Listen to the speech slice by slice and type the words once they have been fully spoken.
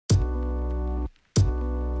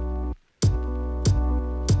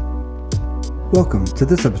Welcome to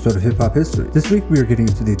this episode of Hip Hop History. This week we are getting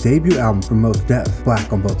into the debut album from Mos Def,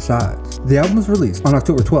 Black on Both Sides. The album was released on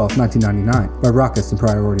October 12, 1999 by Rawkus and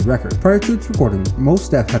Priority Records. Prior to its recording, Mos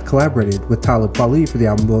Def had collaborated with Talib Kweli for the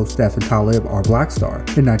album Mos Def and Talib Are Black Star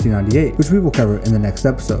in 1998, which we will cover in the next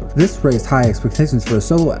episode. This raised high expectations for a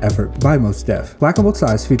solo effort by Mos Def. Black on Both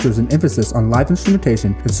Sides features an emphasis on live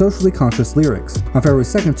instrumentation and socially conscious lyrics. On February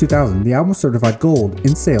 2, 2000, the album was certified gold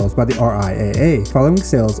in sales by the RIAA, following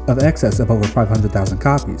sales of excess of over 500,000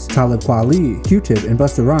 copies. Talib Kweli, Q-Tip, and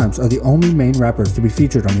Busta Rhymes are the only main rappers to be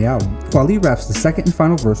featured on the album. Kweli raps the second and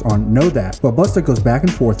final verse on Know That, while Busta goes back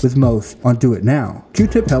and forth with Mos on Do It Now.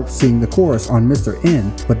 Q-Tip helps sing the chorus on Mr.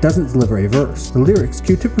 N, but doesn't deliver a verse. The lyrics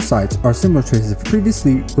Q-Tip recites are similar to his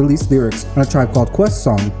previously released lyrics on a Tribe Called Quest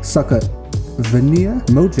song, Sucka Vania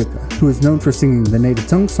Mojica, who is known for singing the native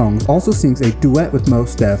tongue songs, also sings a duet with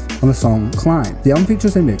Mos Def on the song Climb. The album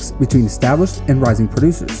features a mix between established and rising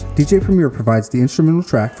producers. DJ Premier provides the instrumental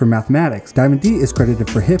track for Mathematics. Diamond D is credited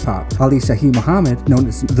for hip hop. Ali Shaheed Muhammad, known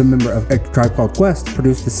as the member of A Tribe Called Quest,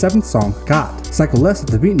 produced the seventh song, Got. Psycho Les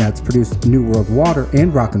of the Beatnuts produced New World Water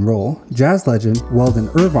and Rock and Roll. Jazz legend Weldon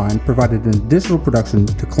Irvine provided an additional production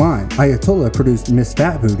to Climb. Ayatollah produced Miss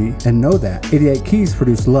Fat Booty and Know That. 88 Keys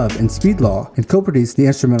produced Love and Speed Law, and co-produced the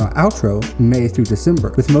instrumental outro May through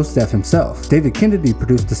December with Mos Def himself. David Kennedy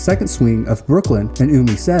produced the second swing of Brooklyn and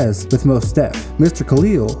Umi Says with Mos Def. Mr.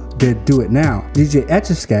 Khalil did Do It Now. DJ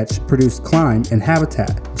Etch-a-Sketch produced Climb and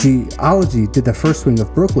Habitat. Geology did the first swing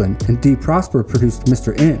of Brooklyn, and D. Prosper produced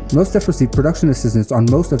Mr. N. Mos Def received production assistance on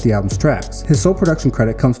most of the album's tracks. His sole production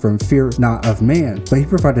credit comes from Fear Not of Man, but he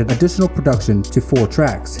provided additional production to 4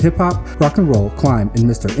 tracks: Hip Hop, Rock and Roll, Climb, and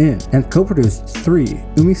Mr. N, and co-produced 3,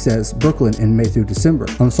 Umi Says, Brooklyn, and May through December.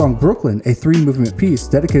 On the song Brooklyn, a 3-movement piece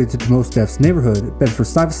dedicated to Mos Def's neighborhood,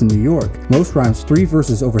 Bedford-Stuyvesant, New York, Mos rhymes 3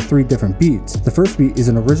 verses over 3 different beats. The first beat is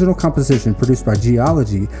an original composition produced by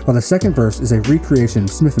Geology, while the second verse is a recreation of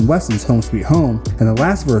Smith & Wesson's Home Sweet Home, and the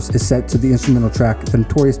last verse is set to the instrumental track The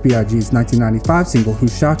Notorious B.I.G.'s 1995 single Who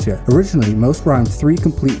Shot Ya. Originally, Mos rhymed 3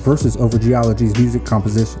 complete verses over Geology's music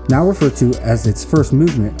composition, now referred to as its first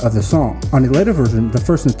movement of the song. On a later version, the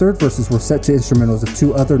first and third verses were set to instrumentals of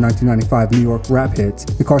 2 other 1995 New York rap hits,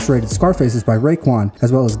 Incarcerated Scarfaces by Raekwon,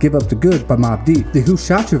 as well as Give Up the Good by Mobb Deep. The Who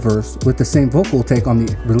Shot Ya verse, with the same vocal take on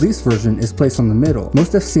the release version, is placed on the middle. Mos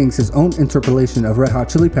Def sings his own interpolation of Red Hot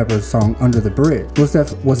Chili Peppers' song Under the Bridge. Mos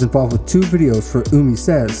Def was involved with 2 videos for Umi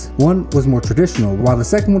Says. One was more traditional, while the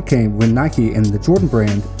second one came when Nike and the Jordan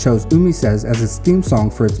brand chose Umi Says as its theme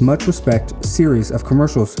song for its Much Respect series of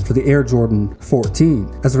commercials for the Air Jordan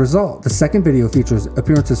 14. As a result, the second video features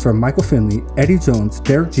appearances from Michael Finley, Eddie Jones,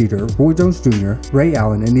 Derek Jeter, Roy Jones Jr., Ray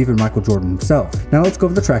Allen, and even Michael Jordan himself. Now let's go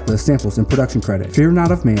over the track list, samples, and production credit. Fear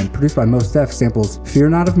Not of Man, produced by Mos Def, samples Fear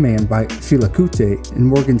Not of Man by Fela Kuti and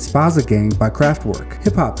Morgan Spaza Gang by Kraftwerk.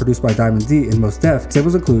 Hip Hop, produced by Diamond D and Mos Def,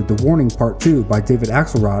 samples include The Warning Part 2 by David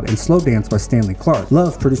Axelrod and Slow Dance by Stanley Clarke.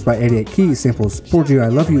 Love, produced by 88 Keys, samples 4G I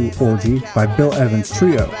Love You Orgy by Bill Evans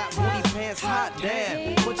Trio.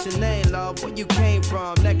 Where you came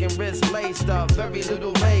from, neck and wrist laced up, very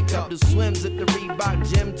little makeup. The swims at the Reebok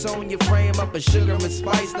gym, tone your frame up, a sugar and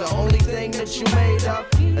spice, the only thing that you made up.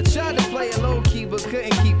 I tried to play it low key, but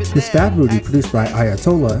couldn't keep it down. Miss Fat Booty, produced by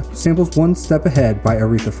Ayatollah, samples One Step Ahead by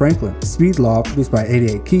Aretha Franklin. Speed Law, produced by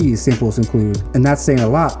 88 Keys, samples include And That's Saying a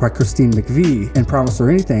Lot by Christine McVie, and Promise Her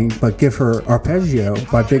Anything but Give Her Arpeggio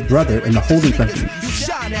by Big Brother and the Holding Company. You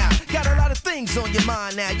shy now, got a lot of things on your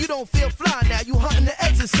mind now. You don't feel fly now, you hunting the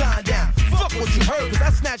exit sign down. Fuck what you heard, cause I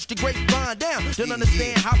snatched the grapevine down. Don't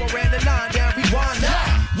understand how I ran the line down, rewind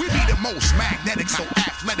now. We be the most magnetic, so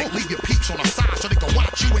athletic. Leave your peeps on the side so they can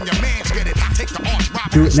watch you and your mans get it. I take the arch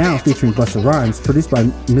robbery. Do It Now, featuring Busta Rhymes, produced by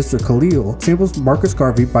Mr. Khalil, samples Marcus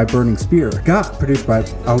Garvey by Burning Spear. Got, produced by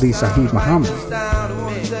Ali Shaheed Muhammad.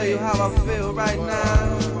 Tell you how I feel right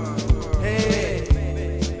now. Hey,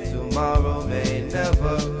 tomorrow may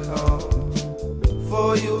never come.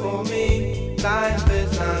 For you or me, life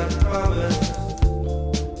is not promised.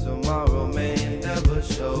 Tomorrow may never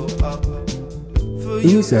show up.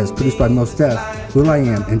 Umi Says, produced by Mos Def,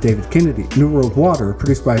 will.i.am, and David Kennedy. New World Water,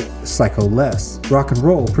 produced by Psycho Les. Rock and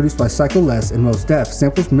Roll, produced by Psycho Les and Mos Def,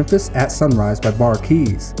 samples Memphis at Sunrise by Bar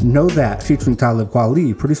Keys. Know That, featuring Talib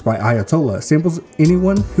Kweli, produced by Ayatollah, samples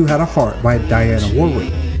Anyone Who Had a Heart by Diana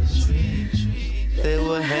Warwick. They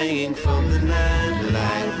were hanging from the night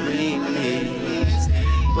like green leaves,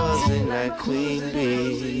 buzzing like queen bees.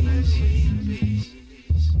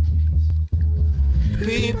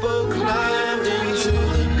 People climbed into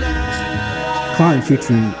the night. Fine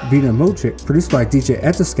featuring Vina Mojic, produced by DJ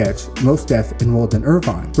Etch-a-Sketch, Mos Def, and Walden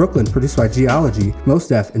Irvine. Brooklyn, produced by Geology, Mos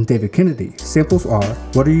Def, and David Kennedy. Samples are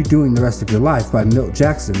What Are You Doing the Rest of Your Life by Milt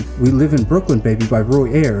Jackson, We Live in Brooklyn Baby by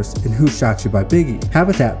Roy Ayers, and Who Shot You by Biggie.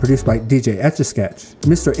 Habitat, produced by DJ Etch-a-Sketch.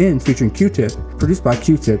 Mr. N featuring Q-Tip, produced by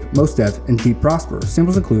Q-Tip, Mos Def, and Deep Prosper.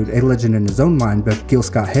 Samples include A Legend in His Own Mind by Gil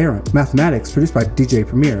Scott-Heron. Mathematics, produced by DJ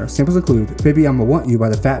Premier. Samples include Baby I'ma Want You by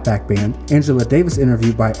the Fatback Band, Angela Davis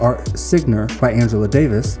Interview by Art Signer by Angela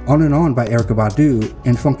Davis, On and On by Erykah Badu,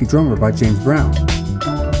 and Funky Drummer by James Brown.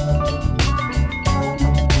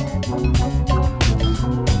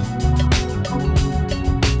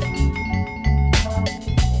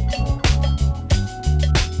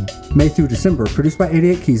 May through December, produced by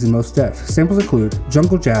 88 Keys and Mos Def. Samples include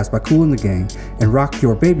Jungle Jazz by Kool and the Gang and Rock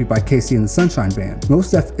Your Baby by Casey and the Sunshine Band. Mos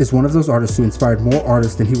Def is one of those artists who inspired more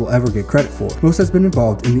artists than he will ever get credit for. Mos has been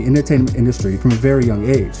involved in the entertainment industry from a very young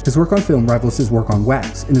age. His work on film rivals his work on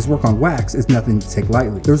wax, and his work on wax is nothing to take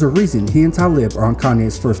lightly. There's a reason he and Talib are on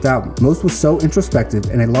Kanye's first album. Mos was so introspective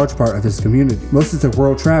and a large part of his community. Mos is a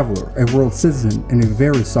world traveler, a world citizen, and a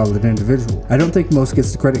very solid individual. I don't think Mos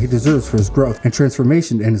gets the credit he deserves for his growth and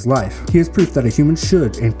transformation in his life. He is proof that a human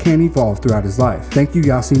should and can evolve throughout his life. Thank you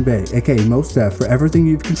Yasin Bey, aka Mos Def, for everything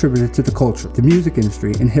you've contributed to the culture, the music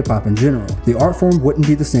industry, and hip-hop in general. The art form wouldn't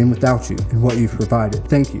be the same without you and what you've provided.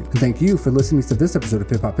 Thank you. And thank you for listening to this episode of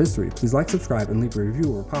Hip Hop History. Please like, subscribe, and leave a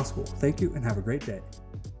review where possible. Thank you and have a great day.